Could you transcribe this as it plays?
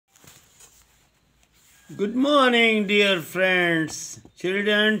Good morning, dear friends,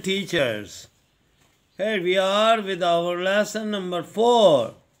 children, teachers. Here we are with our lesson number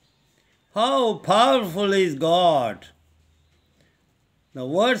 4. How powerful is God? The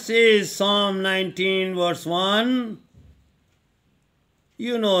verse is Psalm 19, verse 1.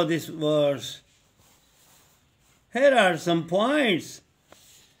 You know this verse. Here are some points.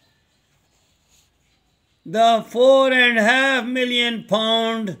 The 4.5 million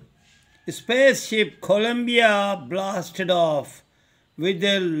pound spaceship Columbia blasted off with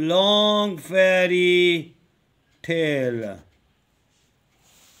a long fairy tail.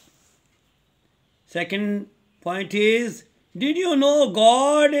 Second point is, did you know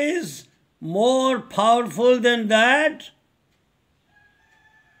God is more powerful than that?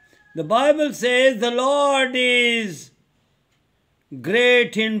 The Bible says the Lord is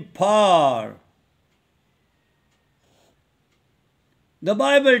great in power. The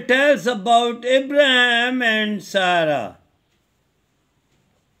Bible tells about Abraham and Sarah.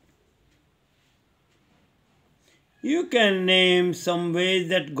 You can name some ways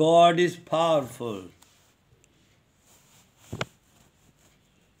that God is powerful.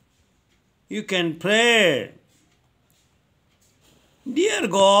 You can pray, "Dear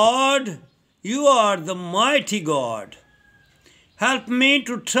God, you are the mighty God. Help me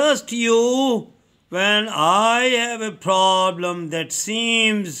to trust you when I have a problem that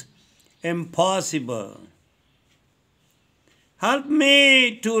seems impossible. Help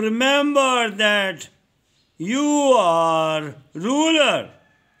me to remember that you are ruler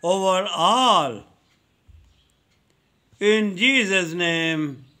over all. In Jesus'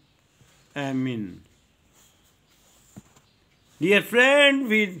 name, Amen." Dear friend,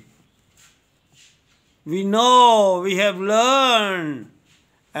 we know, we have learned,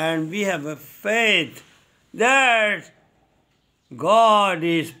 and we have a faith that God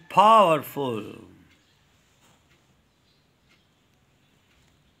is powerful.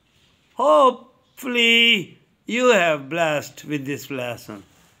 Hopefully, you have blessed with this lesson.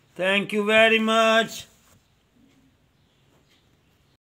 Thank you very much.